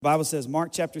The Bible says,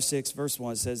 Mark chapter 6, verse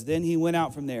 1 says, "Then he went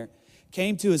out from there,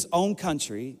 came to his own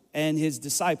country, and his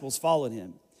disciples followed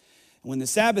him. And when the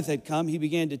Sabbath had come, he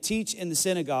began to teach in the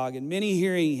synagogue, and many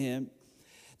hearing him,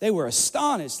 they were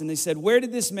astonished, and they said, 'Where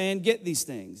did this man get these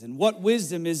things? And what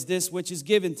wisdom is this which is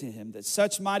given to him, that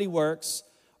such mighty works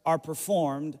are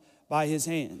performed by his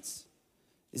hands?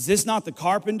 Is this not the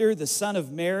carpenter, the son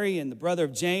of Mary, and the brother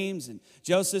of James, and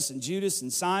Joseph, and Judas,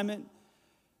 and Simon?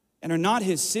 And are not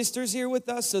his sisters here with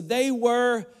us?' So they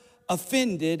were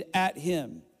offended at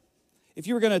him." If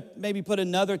you were going to maybe put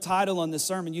another title on this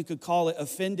sermon, you could call it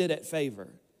 "Offended at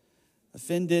Favor."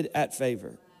 Offended at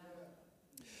favor.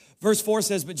 Verse 4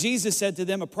 says, "But Jesus said to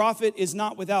them, 'A prophet is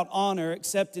not without honor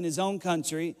except in his own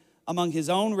country, among his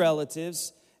own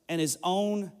relatives, and his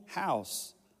own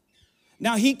house.'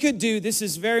 Now he could do," this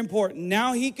is very important,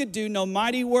 "now he could do no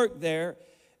mighty work there,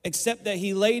 except that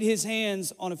he laid his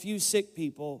hands on a few sick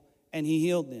people and he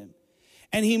healed them.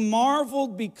 And he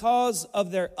marveled because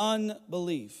of their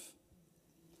unbelief."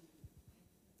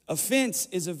 Offense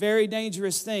is a very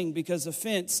dangerous thing because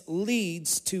offense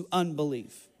leads to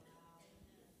unbelief.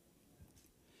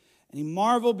 "And he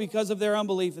marveled because of their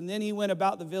unbelief, and then he went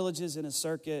about the villages in a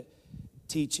circuit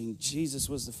teaching." Jesus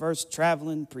was the first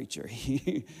traveling preacher.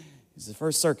 He's the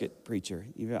first circuit preacher.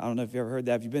 I don't know if you ever heard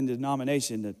that. If you've been to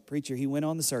denomination, the preacher, he went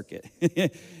on the circuit.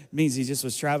 It means he just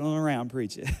was traveling around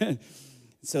preaching.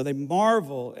 So they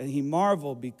marvel, and he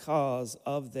marveled because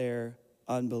of their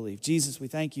unbelief. Jesus, we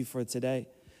thank you for today.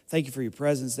 Thank you for your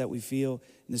presence that we feel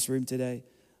in this room today.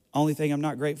 Only thing I'm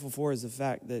not grateful for is the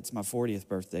fact that it's my 40th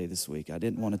birthday this week. I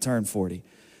didn't want to turn 40,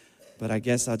 but I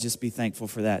guess I'll just be thankful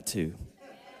for that too.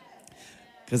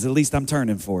 Because at least I'm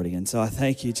turning 40, and so I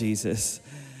thank you, Jesus,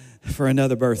 for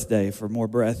another birthday, for more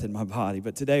breath in my body.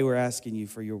 But today we're asking you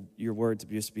for your word to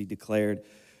just be declared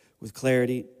with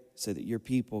clarity so that your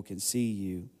people can see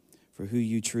you for who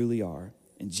you truly are.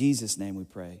 In Jesus' name we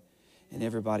pray. And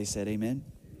everybody said amen.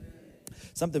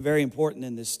 Something very important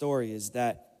in this story is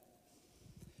that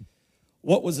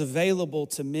what was available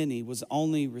to many was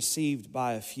only received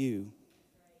by a few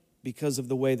because of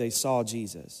the way they saw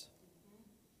Jesus.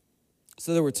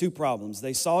 So there were two problems.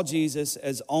 They saw Jesus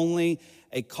as only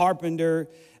a carpenter,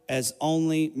 as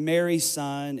only Mary's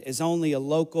son, as only a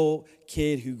local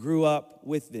kid who grew up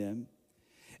with them.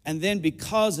 And then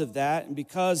because of that, and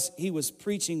because he was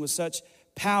preaching with such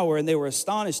power and they were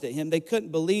astonished at him, they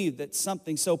couldn't believe that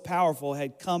something so powerful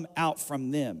had come out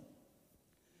from them.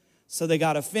 So they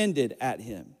got offended at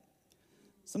him.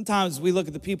 Sometimes we look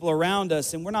at the people around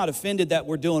us and we're not offended that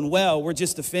we're doing well. We're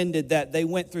just offended that they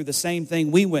went through the same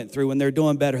thing we went through and they're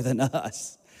doing better than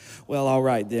us. Well, all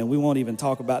right then. We won't even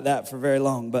talk about that for very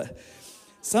long. But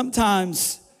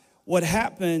sometimes what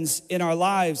happens in our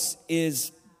lives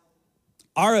is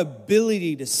our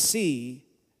ability to see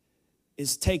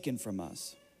is taken from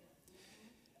us.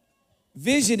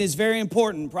 Vision is very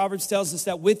important. Proverbs tells us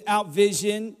that without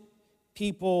vision,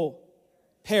 people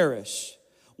perish.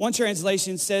 One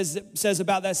translation says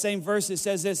about that same verse, it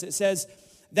says this. It says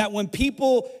that when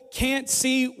people can't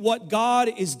see what God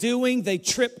is doing, they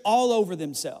trip all over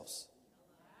themselves.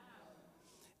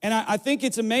 And I think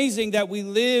it's amazing that we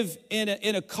live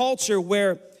in a culture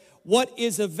where what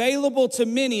is available to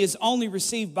many is only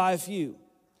received by a few.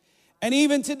 And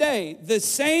even today, the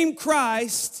same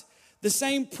Christ, the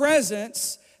same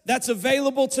presence that's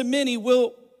available to many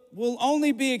will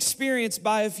only be experienced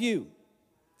by a few.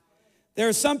 There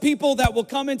are some people that will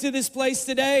come into this place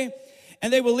today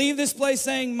and they will leave this place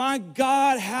saying, "My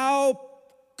God, how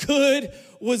good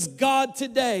was God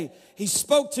today? He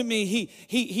spoke to me.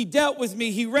 He dealt with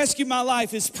me. He rescued my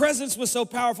life. His presence was so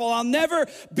powerful. I'll never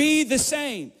be the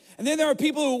same." And then there are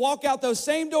people who walk out those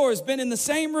same doors, been in the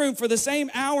same room for the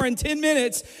same hour and 10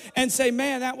 minutes and say,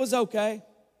 "Man, that was okay.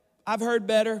 I've heard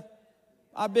better.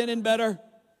 I've been in better."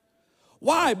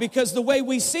 Why? Because the way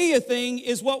we see a thing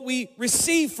is what we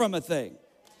receive from a thing.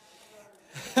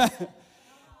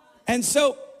 And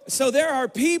so there are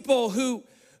people who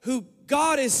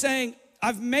God is saying,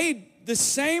 "I've made the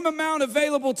same amount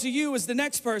available to you as the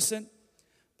next person,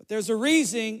 but there's a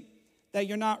reason that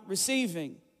you're not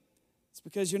receiving. It's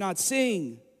because you're not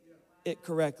seeing it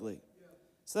correctly."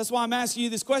 So that's why I'm asking you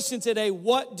this question today.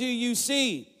 What do you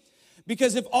see?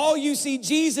 Because if all you see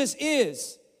Jesus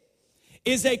is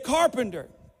a carpenter,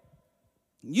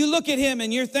 you look at him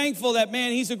and you're thankful that,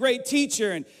 man, he's a great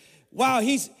teacher, and wow,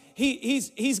 he's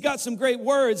he's got some great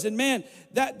words. And man,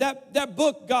 that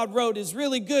book God wrote is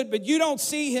really good, but you don't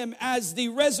see him as the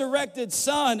resurrected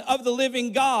Son of the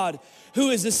living God who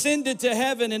is ascended to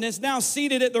heaven and is now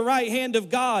seated at the right hand of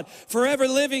God, forever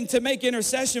living to make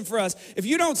intercession for us. If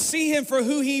you don't see him for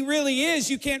who he really is,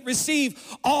 you can't receive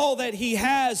all that he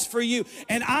has for you.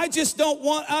 And I just don't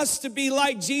want us to be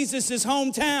like Jesus'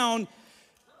 hometown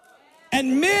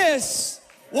and miss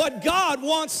what God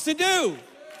wants to do.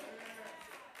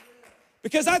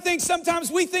 Because I think sometimes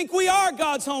we think we are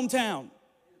God's hometown.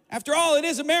 After all, it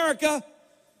is America.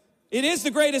 It is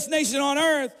the greatest nation on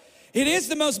earth. It is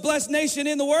the most blessed nation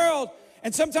in the world.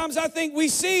 And sometimes I think we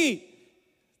see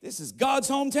this is God's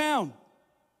hometown.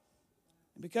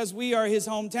 And because we are his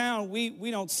hometown,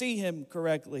 we don't see him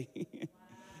correctly.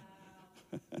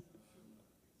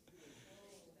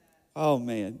 Oh,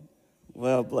 man.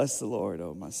 Well, bless the Lord,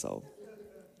 oh my soul.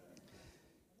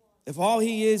 If all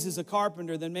he is a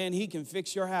carpenter, then man, he can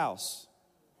fix your house.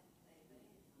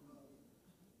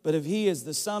 But if he is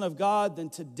the Son of God, then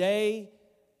today,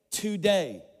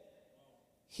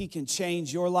 he can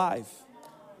change your life.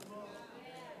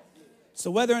 So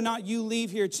whether or not you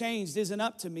leave here changed isn't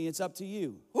up to me, it's up to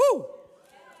you. Woo!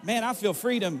 Man, I feel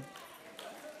freedom.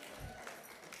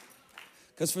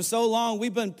 Because for so long,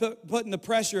 we've been putting the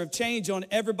pressure of change on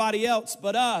everybody else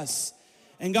but us.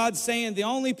 And God's saying the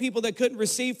only people that couldn't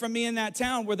receive from me in that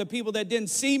town were the people that didn't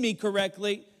see me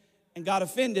correctly and got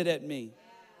offended at me.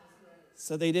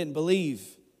 So they didn't believe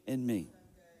in me.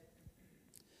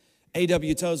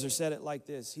 A.W. Tozer said it like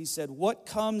this. He said, what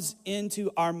comes into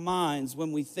our minds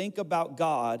when we think about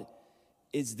God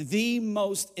is the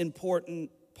most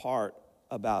important part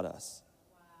about us.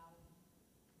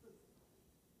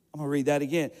 I'm going to read that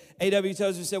again. A.W.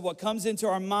 Tozer said, what comes into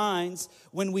our minds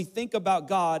when we think about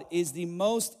God is the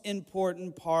most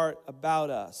important part about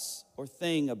us or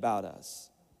thing about us.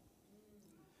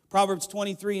 Proverbs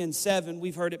 23:7,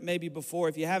 we've heard it maybe before.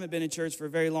 If you haven't been in church for a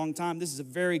very long time, this is a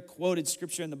very quoted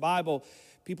scripture in the Bible.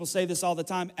 People say this all the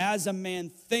time. As a man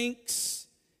thinks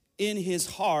in his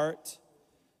heart,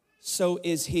 so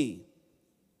is he.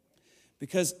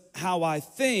 Because how I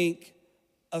think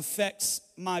affects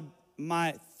my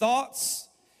thoughts.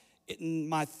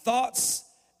 My thoughts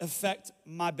affect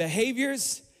my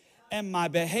behaviors, and my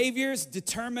behaviors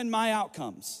determine my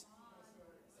outcomes.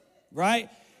 Right?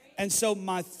 And so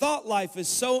my thought life is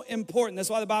so important. That's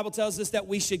why the Bible tells us that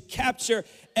we should capture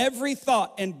every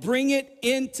thought and bring it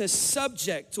into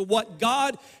subject to what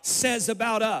God says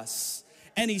about us.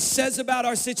 And he says about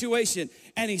our situation.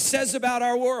 And he says about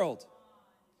our world.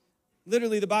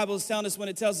 Literally, the Bible is telling us when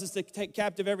it tells us to take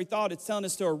captive every thought, it's telling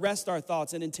us to arrest our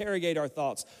thoughts and interrogate our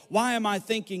thoughts. Why am I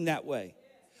thinking that way?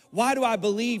 Why do I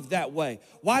believe that way?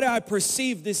 Why do I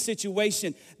perceive this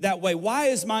situation that way? Why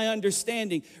is my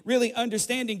understanding? Really,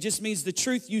 understanding just means the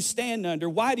truth you stand under.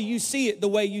 Why do you see it the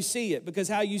way you see it? Because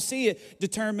how you see it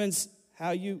determines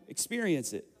how you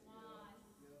experience it.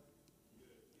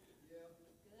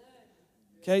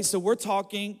 Okay, so we're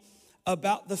talking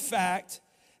about the fact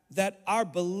that our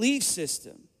belief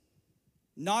system,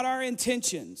 not our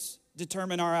intentions,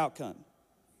 determine our outcome.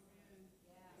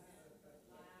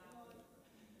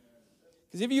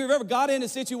 Because if you ever got in a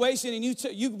situation and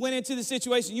you went into the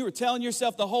situation, you were telling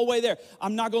yourself the whole way there,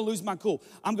 I'm not going to lose my cool.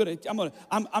 I'm not going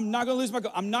to lose my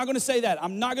cool. I'm not going to say that.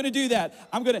 I'm not going to do that.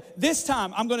 This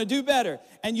time I'm going to do better.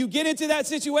 And you get into that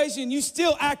situation, you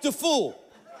still act a fool.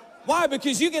 Why?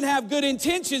 Because you can have good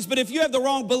intentions, but if you have the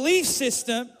wrong belief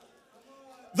system,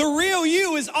 the real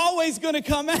you is always going to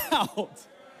come out.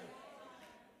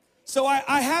 So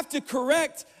I have to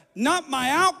correct not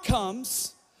my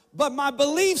outcomes, but my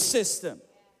belief system.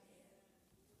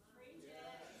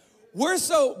 We're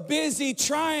so busy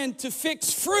trying to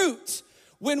fix fruit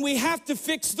when we have to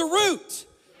fix the root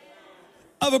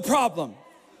of a problem.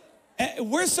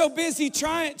 We're so busy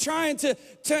trying to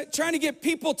get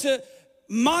people to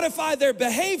modify their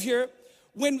behavior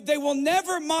when they will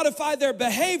never modify their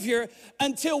behavior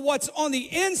until what's on the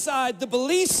inside, the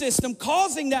belief system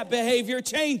causing that behavior,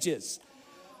 changes.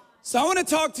 So I want to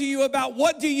talk to you about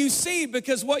what do you see,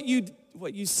 because what you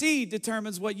see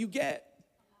determines what you get.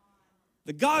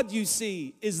 The God you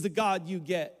see is the God you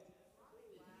get.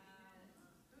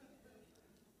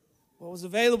 What was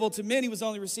available to many was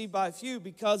only received by a few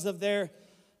because of their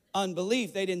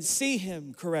unbelief. They didn't see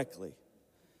him correctly.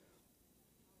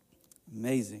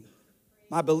 Amazing.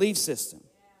 My belief system.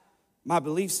 My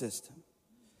belief system.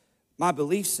 My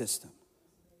belief system.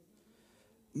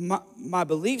 My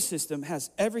belief system has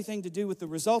everything to do with the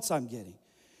results I'm getting.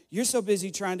 You're so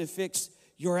busy trying to fix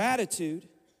your attitude,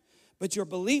 but your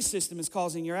belief system is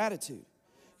causing your attitude.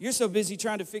 You're so busy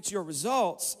trying to fix your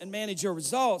results and manage your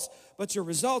results, but your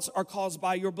results are caused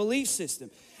by your belief system.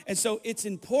 And so it's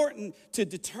important to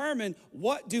determine,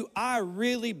 what do I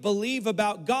really believe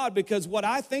about God? Because what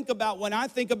I think about when I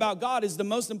think about God is the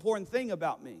most important thing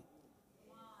about me.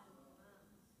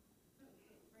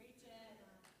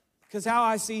 Because how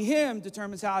I see him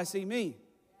determines how I see me.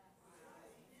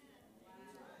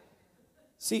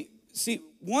 See,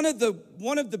 one of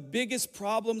the biggest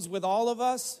problems with all of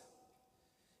us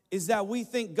is that we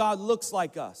think God looks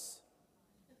like us.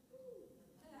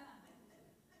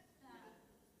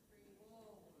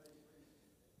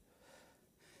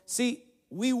 See,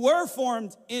 we were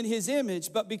formed in his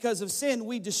image, but because of sin,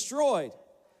 we destroyed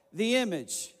the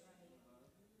image.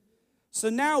 So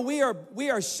now we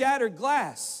are shattered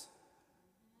glass.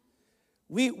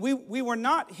 We were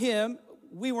not him,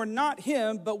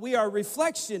 but we are a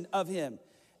reflection of him.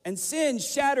 And sin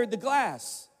shattered the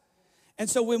glass. And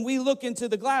so when we look into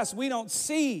the glass, we don't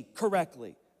see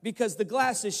correctly because the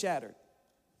glass is shattered.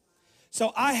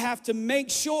 So I have to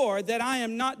make sure that I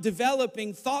am not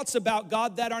developing thoughts about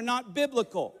God that are not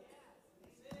biblical.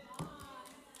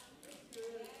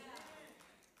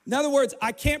 In other words,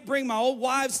 I can't bring my old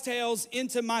wives' tales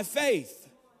into my faith.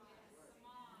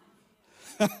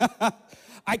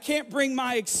 I can't bring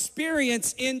my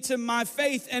experience into my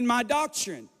faith and my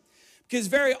doctrine. Because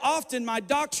very often my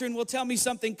doctrine will tell me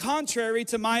something contrary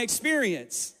to my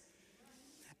experience.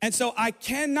 And so I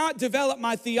cannot develop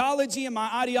my theology and my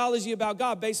ideology about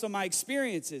God based on my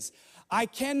experiences. I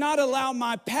cannot allow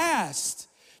my past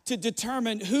to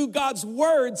determine who God's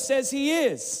word says he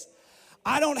is.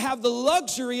 I don't have the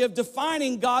luxury of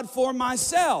defining God for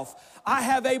myself. I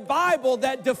have a Bible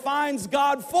that defines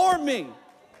God for me.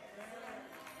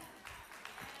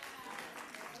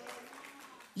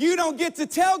 You don't get to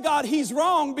tell God he's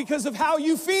wrong because of how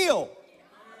you feel.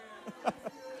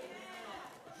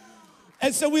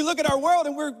 And so we look at our world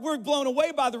and we're blown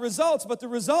away by the results, but the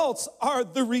results are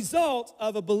the result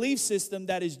of a belief system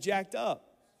that is jacked up.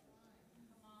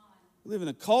 We live in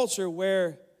a culture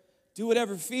where do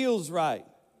whatever feels right.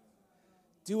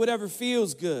 Do whatever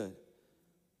feels good.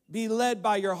 Be led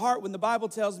by your heart when the Bible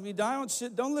tells me, don't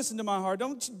listen to my heart.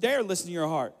 Don't you dare listen to your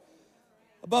heart.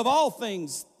 Above all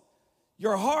things,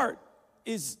 your heart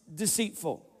is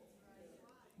deceitful.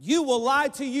 You will lie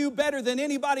to you better than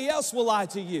anybody else will lie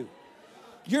to you.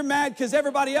 You're mad because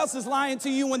everybody else is lying to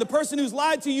you when the person who's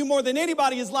lied to you more than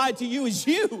anybody has lied to you is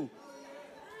you.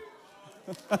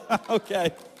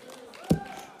 Okay.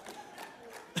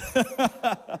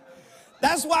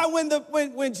 That's why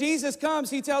when Jesus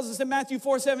comes, he tells us in Matthew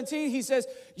 4:17, he says,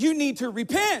 you need to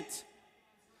repent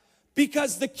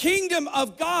because the kingdom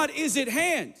of God is at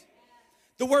hand.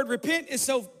 The word repent is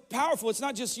so powerful. It's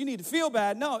not just you need to feel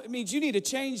bad. No, it means you need to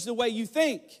change the way you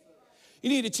think. You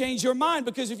need to change your mind,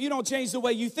 because if you don't change the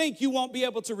way you think, you won't be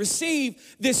able to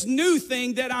receive this new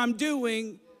thing that I'm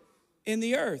doing in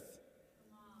the earth.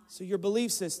 So your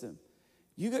belief system,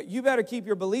 you better keep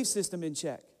your belief system in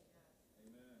check.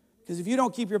 Because if you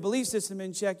don't keep your belief system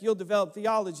in check, you'll develop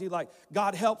theology like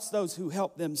God helps those who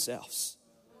help themselves.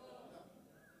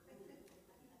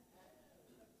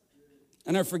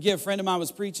 And I forget, a friend of mine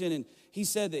was preaching, and he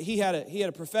said that he had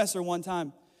a professor one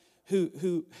time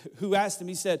who asked him,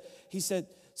 he said,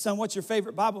 son, what's your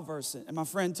favorite Bible verse? And my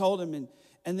friend told him,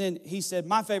 and then he said,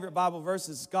 my favorite Bible verse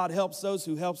is God helps those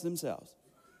who helps themselves.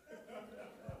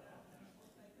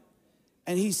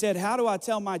 And he said, how do I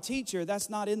tell my teacher that's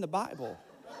not in the Bible?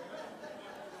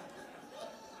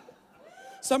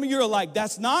 Some of you are like,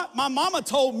 that's not? My mama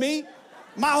told me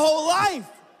my whole life.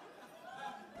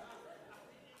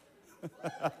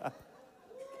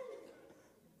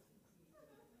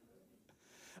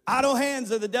 Idle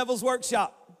hands are the devil's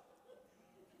workshop.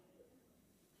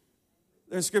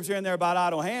 There's scripture in there about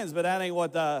idle hands, but that ain't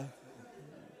what the...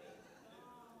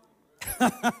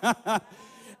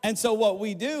 And so what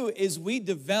we do is we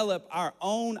develop our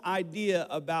own idea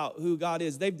about who God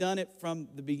is. They've done it from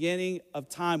the beginning of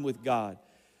time with God.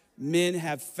 Men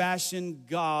have fashioned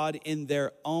God in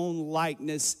their own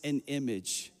likeness and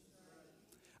image.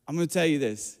 I'm going to tell you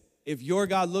this. If your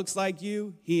God looks like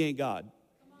you, he ain't God.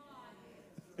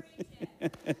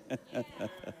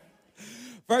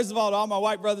 First of all, to all my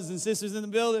white brothers and sisters in the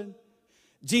building,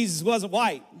 Jesus wasn't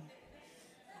white.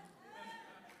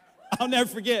 I'll never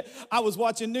forget, I was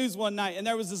watching news one night, and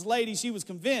there was this lady, she was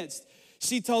convinced.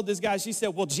 She told this guy, she said,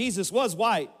 well, Jesus was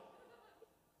white.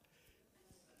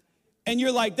 And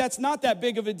you're like, that's not that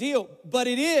big of a deal, but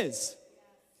it is.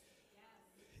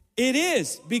 It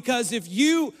is, because if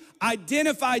you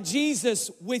identify Jesus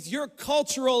with your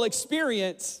cultural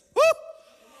experience, whoo,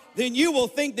 then you will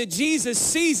think that Jesus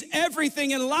sees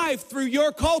everything in life through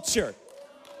your culture.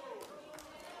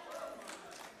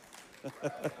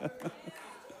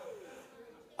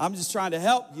 I'm just trying to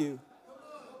help you,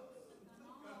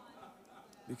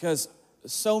 because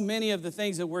so many of the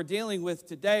things that we're dealing with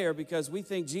today are because we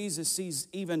think Jesus sees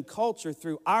even culture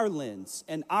through our lens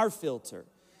and our filter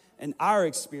and our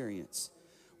experience.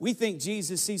 We think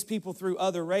Jesus sees people through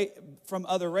from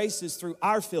other races through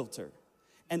our filter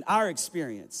and our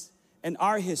experience and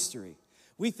our history.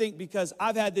 We think because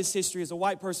I've had this history as a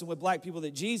white person with black people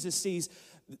that Jesus sees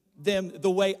them the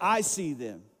way I see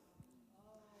them.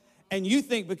 And you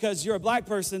think because you're a black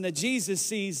person that Jesus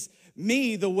sees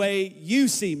me the way you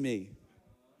see me.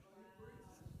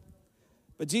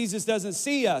 But Jesus doesn't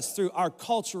see us through our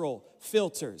cultural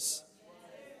filters.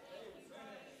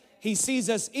 He sees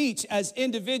us each as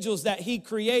individuals that he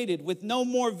created with no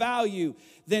more value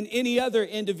than any other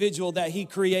individual that he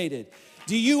created.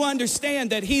 Do you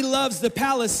understand that he loves the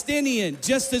Palestinian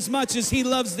just as much as he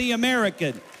loves the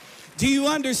American? Do you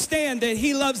understand that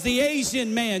he loves the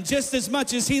Asian man just as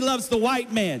much as he loves the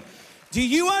white man? Do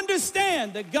you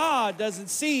understand that God doesn't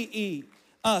see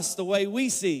us the way we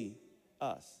see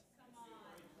us?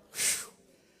 Whew.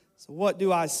 So what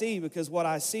do I see? Because what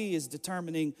I see is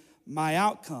determining my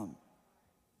outcome.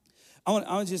 I want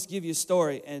to just give you a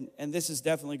story, and this is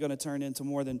definitely going to turn into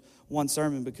more than one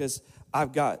sermon because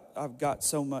I've got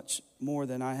so much more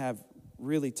than I have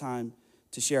really time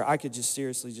to share. I could just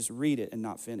seriously just read it and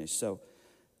not finish. So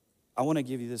I want to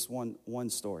give you this one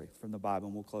story from the Bible,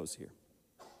 and we'll close here.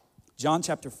 John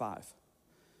chapter 5.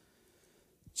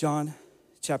 John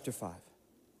chapter 5.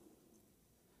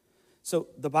 So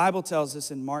the Bible tells us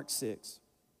in Mark 6,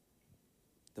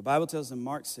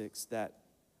 that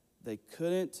they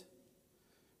couldn't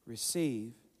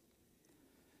receive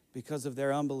because of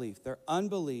their unbelief. Their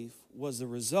unbelief was the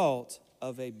result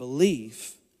of a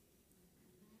belief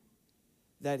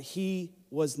that he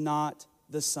was not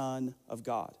the Son of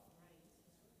God.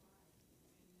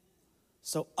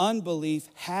 So unbelief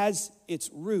has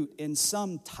its root in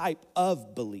some type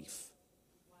of belief.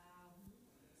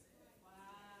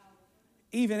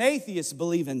 Even atheists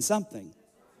believe in something.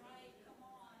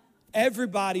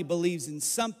 Everybody believes in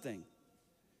something.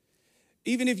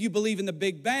 Even if you believe in the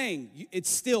Big Bang, it's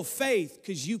still faith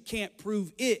because you can't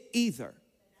prove it either.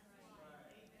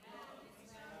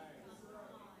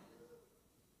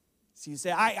 So you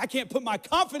say, I can't put my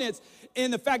confidence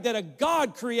in the fact that a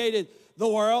God created the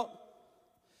world.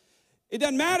 It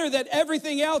doesn't matter that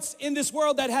everything else in this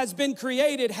world that has been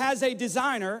created has a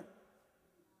designer.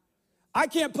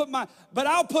 But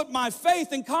I'll put my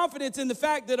faith and confidence in the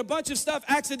fact that a bunch of stuff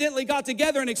accidentally got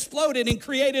together and exploded and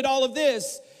created all of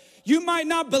this. You might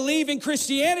not believe in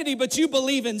Christianity, but you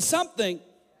believe in something. It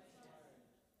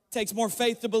takes more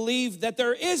faith to believe that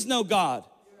there is no God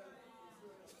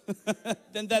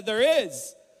than that there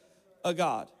is a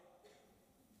God.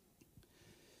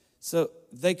 So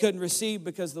they couldn't receive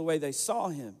because of the way they saw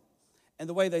him. And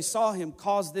the way they saw him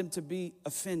caused them to be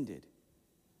offended.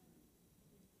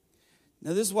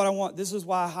 Now this is what I want. This is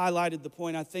why I highlighted the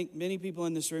point. I think many people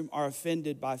in this room are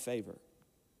offended by favor.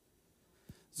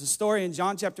 There's a story in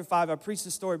John chapter 5. I preached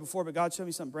this story before, but God showed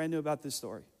me something brand new about this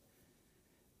story.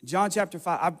 John chapter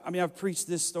 5, I've preached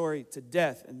this story to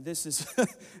death, and this is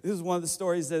this is one of the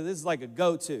stories that this is like a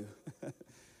go-to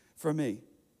for me.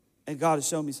 And God has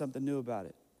shown me something new about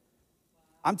it.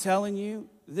 I'm telling you,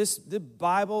 the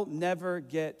Bible never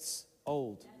gets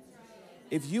old.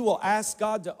 If you will ask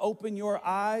God to open your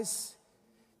eyes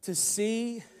to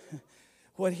see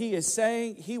what he is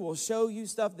saying, he will show you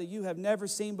stuff that you have never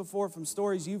seen before from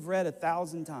stories you've read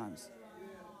 1,000 times.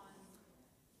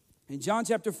 In John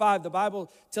chapter 5, the Bible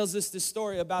tells us this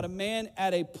story about a man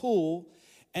at a pool.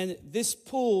 And this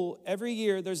pool, every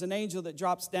year, there's an angel that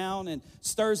drops down and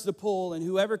stirs the pool. And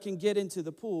whoever can get into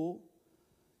the pool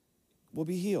will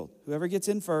be healed. Whoever gets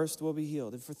in first will be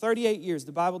healed. And for 38 years,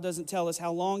 the Bible doesn't tell us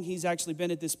how long he's actually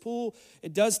been at this pool.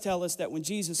 It does tell us that when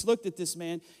Jesus looked at this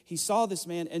man, he saw this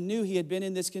man and knew he had been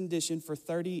in this condition for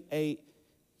 38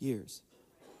 years.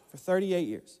 For 38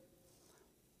 years.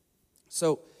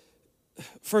 So,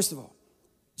 first of all,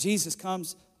 Jesus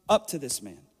comes up to this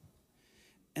man.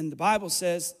 And the Bible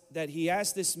says that he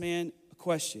asked this man a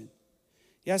question.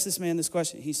 He asked this man this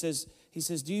question. He says,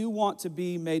 do you want to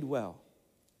be made well?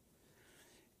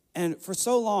 And for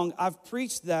so long, I've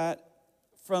preached that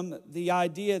from the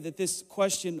idea that this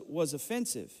question was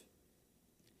offensive.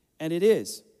 And it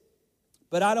is.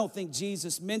 But I don't think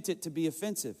Jesus meant it to be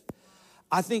offensive.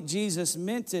 I think Jesus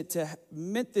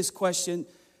meant this question.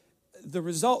 The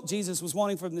result Jesus was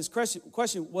wanting from this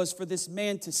question was for this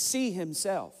man to see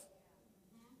himself.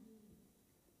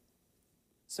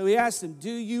 So he asked him,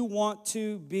 do you want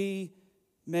to be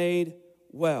made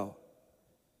well?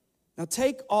 Now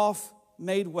take off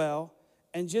made well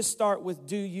and just start with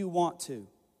do you want to?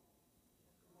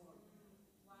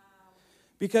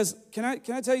 Because can I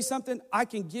tell you something? I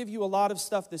can give you a lot of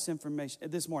stuff this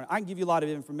morning. I can give you a lot of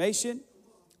information.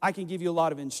 I can give you a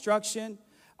lot of instruction.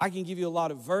 I can give you a lot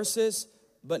of verses,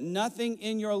 but nothing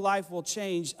in your life will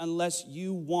change unless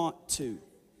you want to.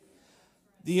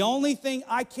 The only thing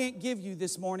I can't give you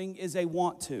this morning is a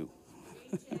want to.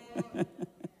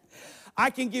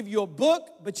 I can give you a book,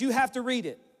 but you have to read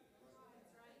it.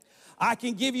 I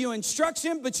can give you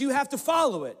instruction, but you have to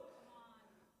follow it.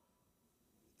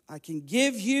 I can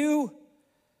give you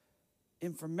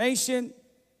information,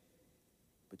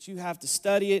 but you have to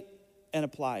study it and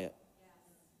apply it.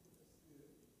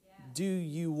 Do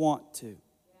you want to?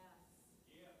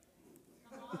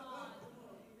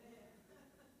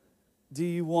 Do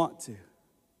you want to?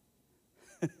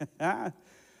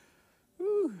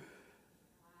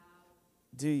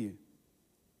 Do you?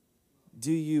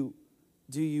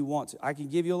 Do you want to? I can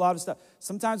give you a lot of stuff.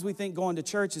 Sometimes we think going to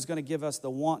church is going to give us the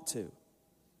want to.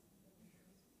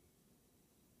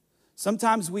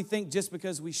 Sometimes we think just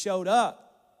because we showed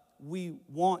up, we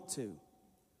want to.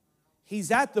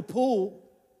 He's at the pool.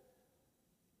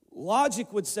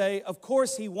 Logic would say, of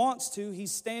course he wants to.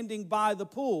 He's standing by the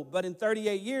pool. But in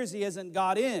 38 years, he hasn't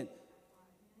got in.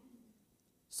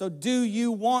 So do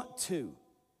you want to?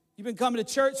 You've been coming to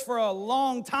church for a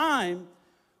long time.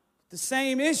 The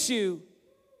same issue.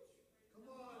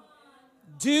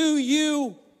 Do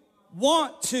you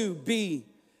want to be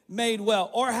made well?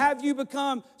 Or have you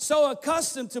become so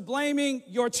accustomed to blaming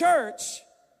your church?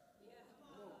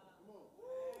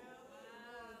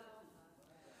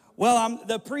 Well,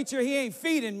 the preacher, he ain't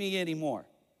feeding me anymore.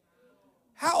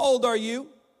 How old are you?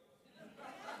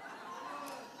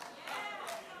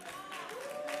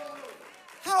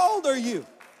 How old are you?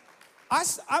 My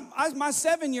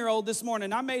 7-year-old this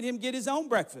morning, I made him get his own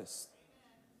breakfast.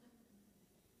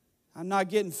 I'm not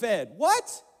getting fed.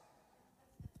 What?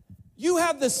 You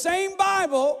have the same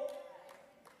Bible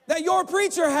that your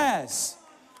preacher has.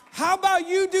 How about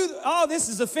you do, oh, this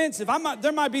is offensive.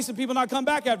 There might be some people not come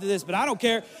back after this, but I don't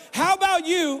care. How about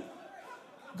you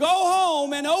go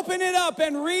home and open it up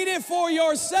and read it for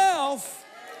yourself?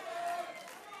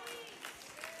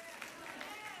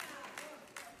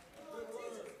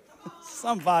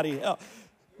 Somebody else.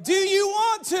 Do you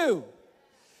want to?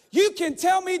 You can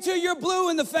tell me till you're blue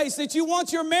in the face that you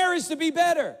want your marriage to be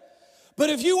better. But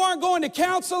if you aren't going to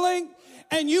counseling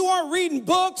and you aren't reading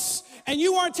books and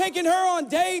you aren't taking her on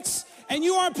dates and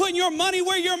you aren't putting your money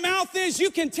where your mouth is,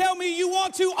 you can tell me you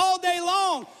want to all day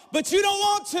long, but you don't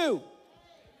want to.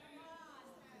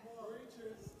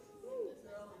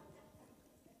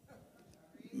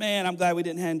 Man, I'm glad we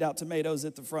didn't hand out tomatoes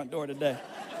at the front door today.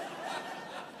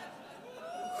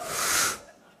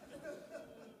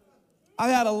 I've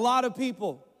had a lot of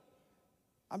people.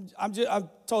 I've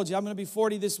told you, I'm going to be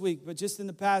 40 this week, but just in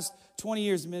the past 20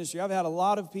 years of ministry, I've had a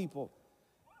lot of people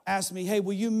ask me, hey,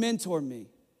 will you mentor me?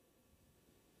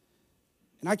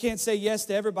 And I can't say yes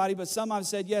to everybody, but some I've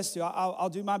said yes to. I'll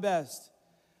do my best.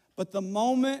 But the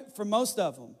moment, for most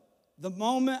of them, the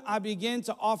moment I begin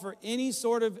to offer any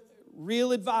sort of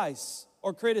real advice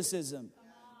or criticism,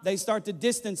 they start to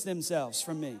distance themselves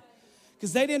from me.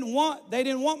 Because they didn't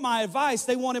want my advice,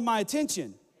 they wanted my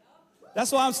attention.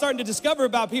 That's what I'm starting to discover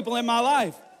about people in my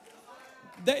life.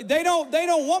 They don't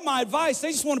want my advice,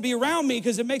 they just want to be around me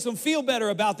because it makes them feel better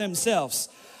about themselves.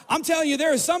 I'm telling you,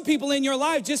 there are some people in your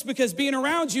life just because being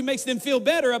around you makes them feel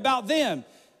better about them.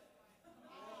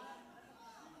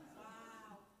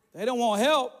 They don't want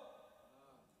help.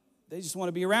 They just want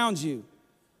to be around you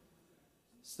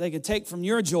so they can take from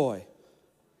your joy,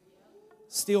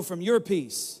 steal from your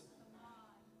peace.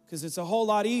 Because it's a whole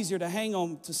lot easier to hang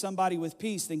on to somebody with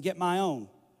peace than get my own.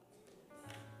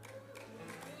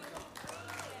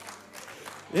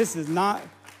 This is not,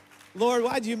 Lord,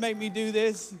 why'd you make me do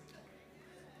this?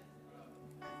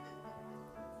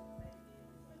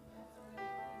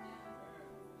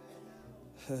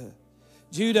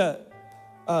 Judah,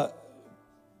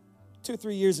 2 or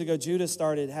 3 years ago, Judah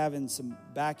started having some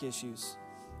back issues.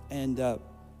 And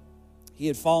he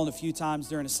had fallen a few times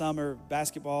during the summer,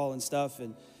 basketball and stuff,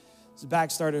 and his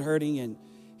back started hurting, and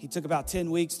he took about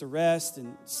 10 weeks to rest,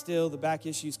 and still the back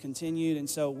issues continued, and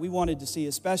so we wanted to see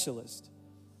a specialist.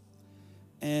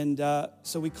 And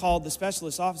so we called the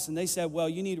specialist office, and they said, well,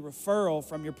 you need a referral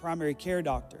from your primary care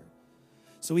doctor.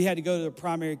 So we had to go to the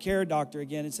primary care doctor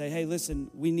again and say, hey, listen,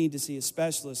 we need to see a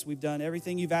specialist. We've done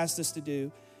everything you've asked us to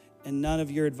do, and none of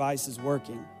your advice is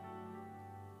working.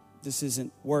 this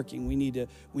isn't working. We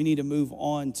need to move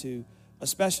on to a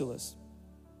specialist.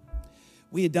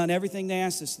 We had done everything they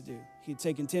asked us to do. He had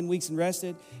taken 10 weeks and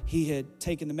rested. He had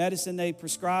taken the medicine they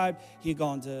prescribed. He had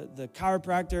gone to the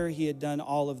chiropractor. He had done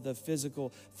all of the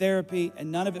physical therapy,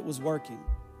 and none of it was working.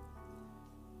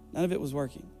 None of it was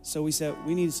working. So we said,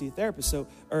 we need to see a therapist,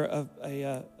 or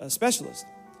a specialist.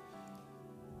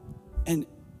 And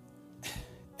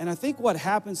I think what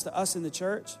happens to us in the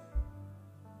church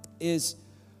is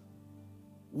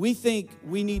we think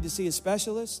we need to see a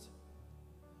specialist,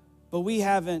 but we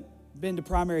haven't been to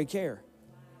primary care.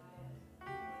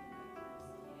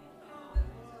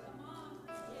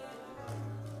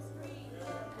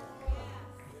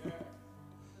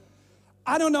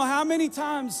 I don't know how many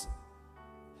times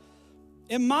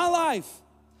in my life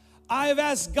I have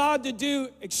asked God to do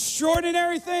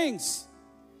extraordinary things.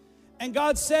 And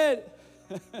God said,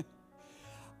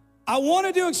 I want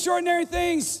to do extraordinary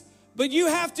things, but you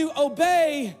have to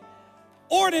obey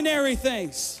ordinary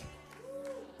things.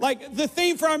 Like the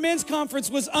theme for our men's conference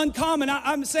was uncommon.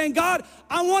 I'm saying, God,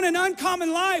 I want an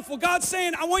uncommon life. Well, God's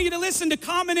saying, I want you to listen to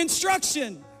common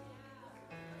instruction.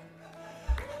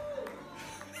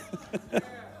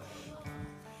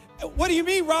 What do you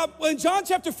mean, Rob? Well, in John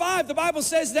chapter 5, the Bible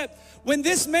says that when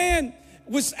this man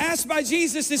was asked by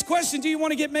Jesus this question, do you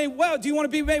want to get made well? Do you want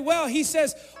to be made well? He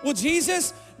says, well,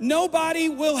 Jesus, nobody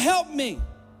will help me.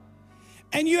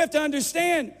 And you have to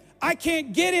understand, I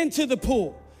can't get into the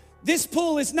pool. This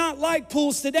pool is not like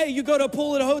pools today. You go to a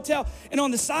pool at a hotel, and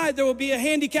on the side there will be a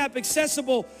handicap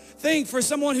accessible thing for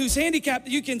someone who's handicapped.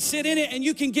 You can sit in it and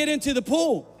you can get into the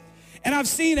pool. And I've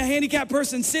seen a handicapped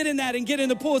person sit in that and get in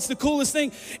the pool. It's the coolest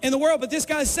thing in the world. But this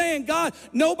guy's saying, God,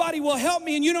 nobody will help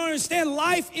me. And you don't understand,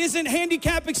 life isn't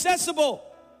handicap accessible.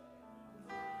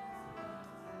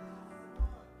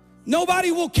 Nobody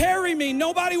will carry me.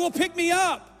 Nobody will pick me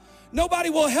up.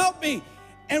 Nobody will help me.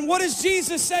 And what does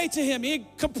Jesus say to him? He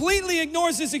completely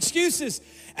ignores his excuses.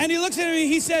 And he looks at him and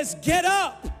he says, get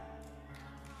up.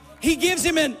 He gives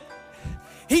him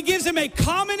a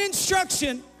common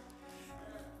instruction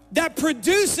that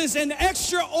produces an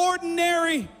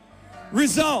extraordinary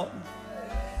result.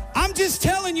 I'm just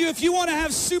telling you, if you want to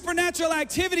have supernatural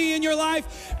activity in your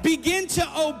life, begin to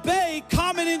obey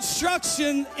common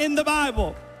instruction in the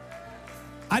Bible.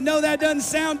 I know that doesn't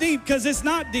sound deep because it's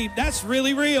not deep. That's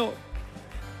really real.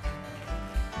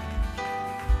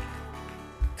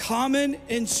 Common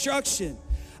instruction.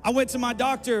 I went to my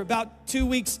doctor about 2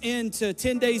 weeks into,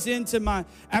 10 days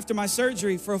after my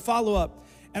surgery for a follow-up.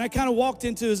 And I kind of walked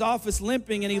into his office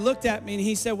limping, and he looked at me and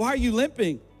he said, why are you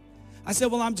limping? I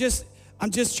said, well, I'm just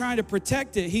trying to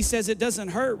protect it. He says, it doesn't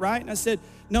hurt, right? And I said,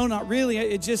 no, not really.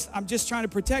 I'm just trying to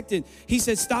protect it. He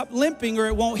said, stop limping or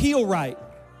it won't heal right.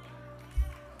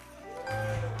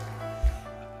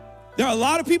 There are a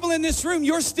lot of people in this room,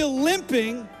 you're still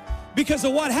limping because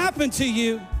of what happened to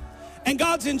you. And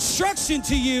God's instruction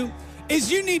to you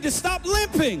is you need to stop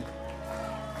limping.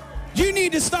 You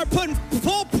need to start putting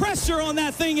full pressure on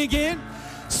that thing again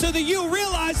so that you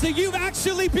realize that you've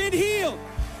actually been healed.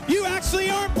 You actually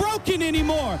aren't broken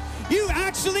anymore. You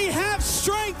actually have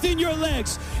strength in your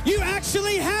legs. You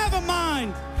actually have a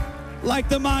mind like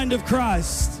the mind of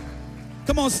Christ.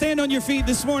 Come on, stand on your feet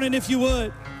this morning if you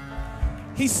would.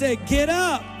 He said, get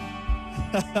up.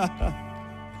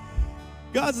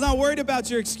 God's not worried about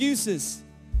your excuses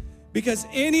because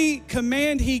any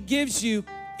command he gives you,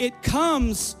 it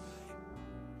comes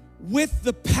with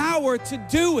the power to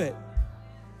do it.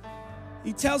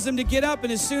 He tells him to get up,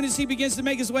 and as soon as he begins to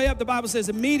make his way up, the Bible says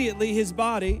immediately his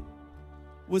body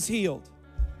was healed.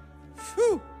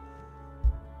 Whew.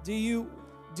 Do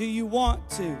you want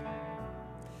to?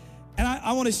 And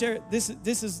I want to share this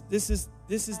is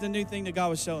the new thing that God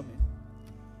was showing me.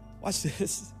 Watch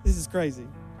this. This is crazy.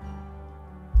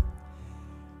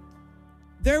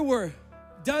 There were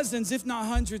dozens, if not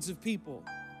hundreds of people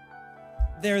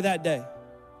there that day.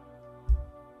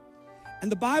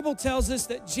 And the Bible tells us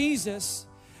that Jesus,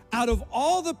 out of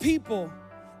all the people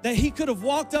that he could have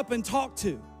walked up and talked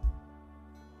to,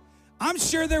 I'm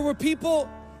sure there were people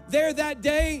there that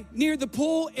day near the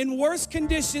pool in worse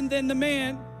condition than the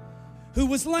man who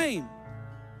was lame.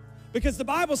 Because the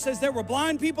Bible says there were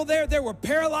blind people there, there were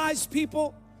paralyzed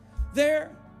people there.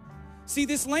 See,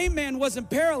 this lame man wasn't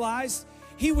paralyzed.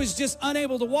 He was just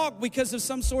unable to walk because of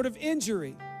some sort of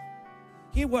injury.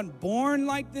 He wasn't born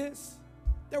like this.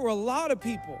 There were a lot of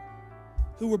people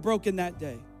who were broken that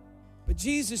day. But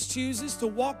Jesus chooses to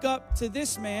walk up to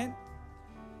this man.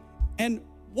 And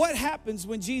what happens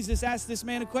when Jesus asks this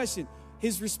man a question?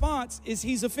 His response is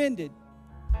he's offended.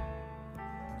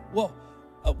 Well,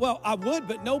 I would,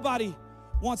 but nobody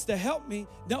wants to help me.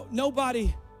 No,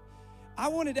 nobody I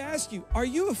wanted to ask you, are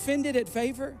you offended at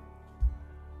favor?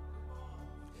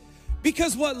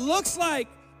 Because what looks like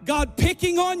God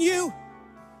picking on you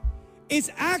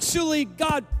is actually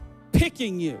God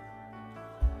picking you.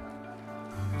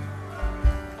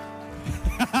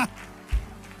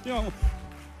 You know,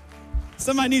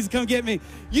 somebody needs to come get me.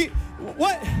 You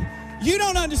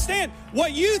don't understand.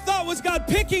 What you thought was God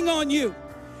picking on you.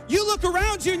 You look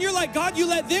around you and you're like, God, you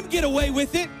let them get away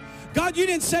with it. God, you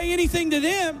didn't say anything to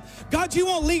them. God, you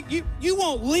won't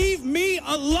leave me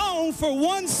alone for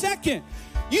 1 second.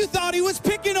 You thought he was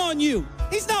picking on you.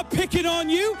 He's not picking on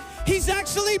you. He's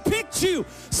actually picked you.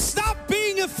 Stop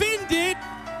being offended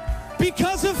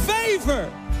because of favor.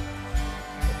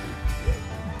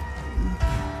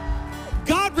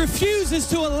 God refuses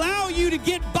to allow you to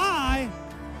get by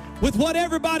with what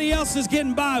everybody else is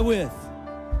getting by with.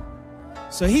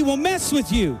 So he will mess with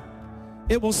you.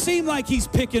 It will seem like he's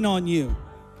picking on you.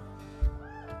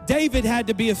 David had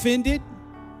to be offended.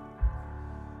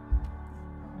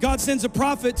 God sends a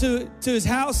prophet to his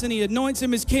house and he anoints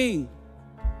him as king.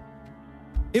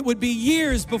 It would be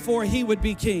years before he would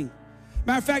be king.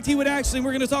 Matter of fact, he would actually,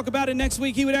 we're going to talk about it next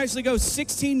week, he would actually go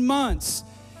 16 months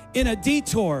in a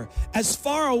detour as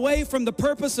far away from the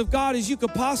purpose of God as you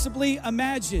could possibly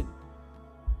imagine.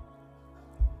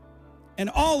 And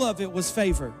all of it was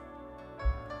favor.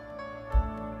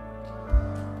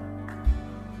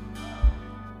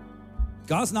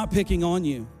 God's not picking on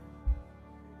you.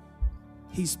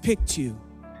 He's picked you.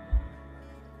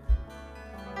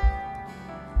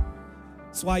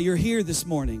 That's why you're here this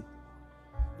morning.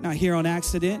 You're not here on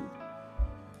accident.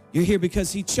 You're here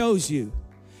because he chose you.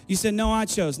 You said, no, I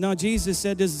chose. No, Jesus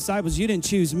said to his disciples, you didn't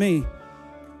choose me.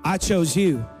 I chose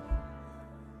you.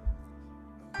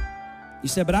 You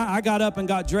said, but I got up and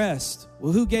got dressed.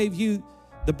 Well, who gave you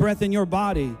the breath in your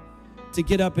body to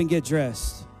get up and get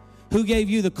dressed? Who gave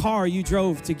you the car you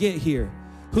drove to get here?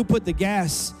 Who put the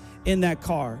gas in that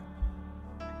car?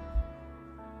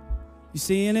 You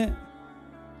seeing it?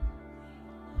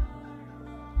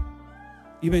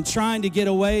 You've been trying to get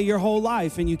away your whole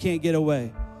life and you can't get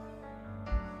away.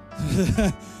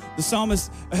 The psalmist,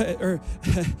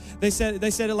 they said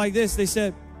it like this. They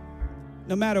said,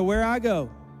 no matter where I go,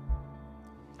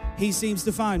 he seems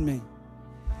to find me.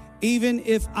 Even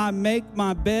if I make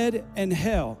my bed in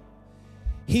hell,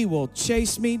 he will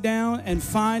chase me down and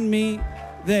find me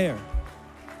there.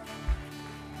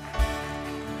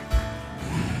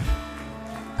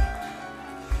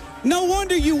 No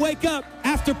wonder you wake up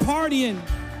after partying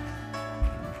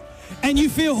and you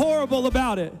feel horrible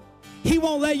about it. He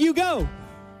won't let you go.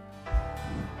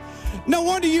 No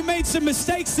wonder you made some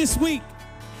mistakes this week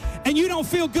and you don't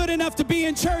feel good enough to be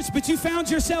in church, but you found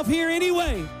yourself here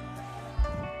anyway.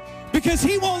 Because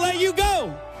he won't let you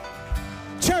go.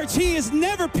 Church, he is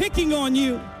never picking on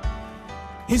you.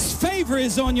 His favor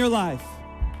is on your life.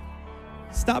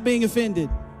 Stop being offended.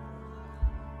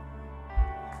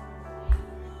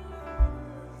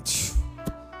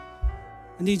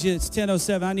 I need you, it's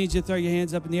 10:07. I need you to throw your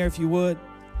hands up in the air if you would.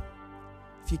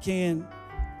 If you can.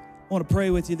 I want to pray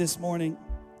with you this morning.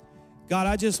 God,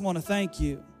 I just want to thank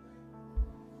you.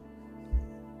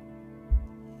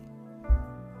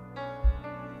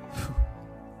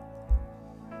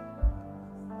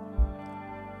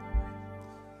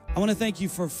 I want to thank you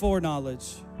for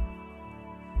foreknowledge.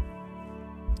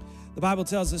 The Bible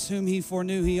tells us whom he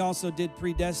foreknew, he also did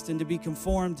predestine to be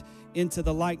conformed into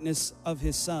the likeness of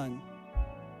his Son.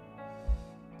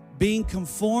 Being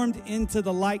conformed into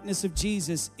the likeness of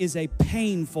Jesus is a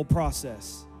painful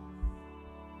process.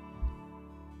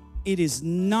 It is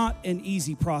not an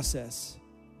easy process.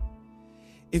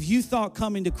 If you thought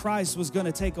coming to Christ was going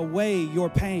to take away your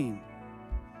pain,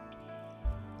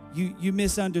 you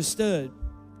misunderstood.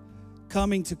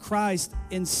 Coming to Christ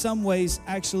in some ways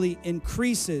actually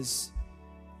increases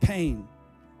pain.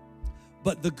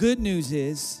 But the good news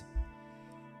is,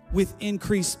 with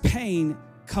increased pain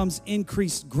comes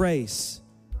increased grace.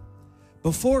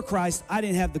 Before Christ, I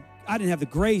didn't have the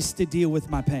grace to deal with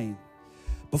my pain.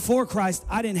 Before Christ,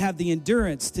 I didn't have the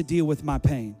endurance to deal with my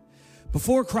pain.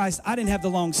 Before Christ, I didn't have the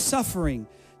long suffering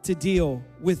to deal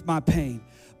with my pain.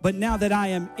 But now that I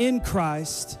am in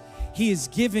Christ, he is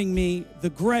giving me the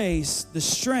grace, the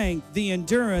strength, the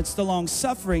endurance, the long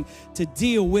suffering to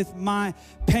deal with my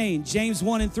pain. James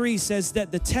 1:3 says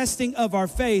that the testing of our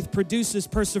faith produces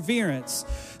perseverance.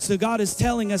 So God is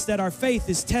telling us that our faith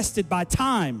is tested by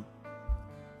time.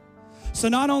 So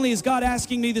not only is God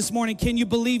asking me this morning, can you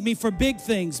believe me for big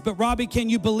things? But Robbie, can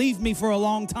you believe me for a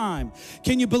long time?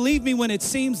 Can you believe me when it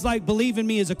seems like believing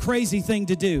me is a crazy thing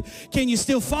to do? Can you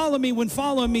still follow me when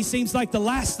following me seems like the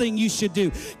last thing you should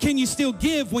do? Can you still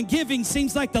give when giving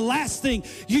seems like the last thing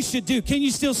you should do? Can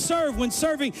you still serve when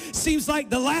serving seems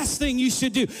like the last thing you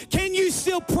should do? Can you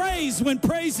still praise when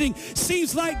praising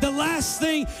seems like the last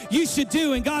thing you should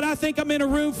do? And God, I think I'm in a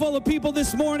room full of people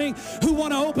this morning who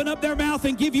want to open up their mouth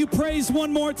and give you praise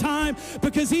one more time,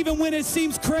 because even when it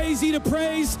seems crazy to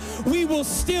praise, we will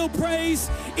still praise.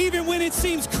 Even when it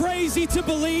seems crazy to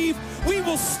believe, we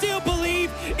will still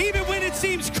believe. Even when it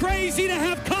seems crazy to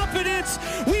have confidence,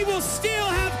 we will still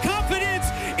have confidence.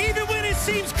 Even when it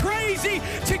seems crazy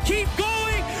to keep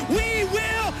going, we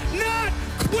will not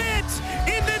quit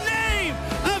in the name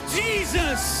of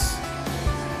Jesus.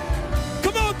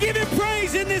 Come on, give him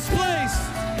praise in this place.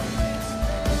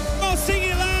 Come on, sing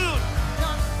it loud.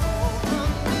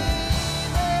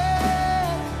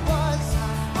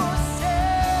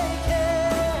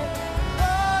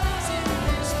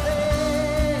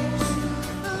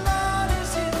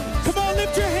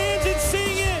 Lift your hands and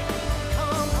sing it.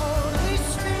 Come, Holy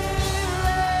Spirit,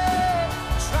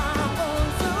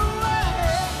 troubles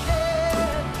awaken.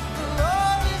 The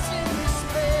Lord is in this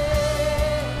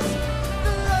place.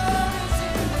 The Lord is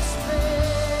in this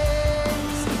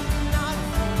place. Not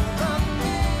for a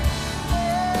minute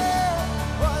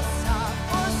was I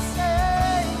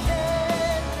forsaken.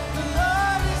 The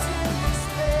Lord is in this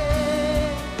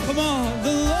place. Come on,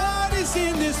 the Lord is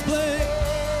in this place.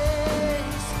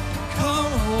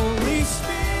 Holy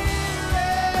Spirit,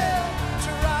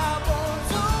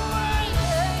 troubles awaken.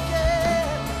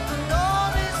 The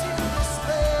Lord is in this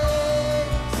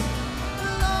place.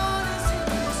 The Lord is in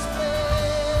this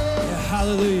place. Yeah,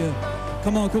 hallelujah.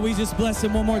 Come on, can we just bless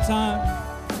him one more time?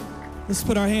 Let's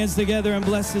put our hands together and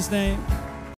bless his name.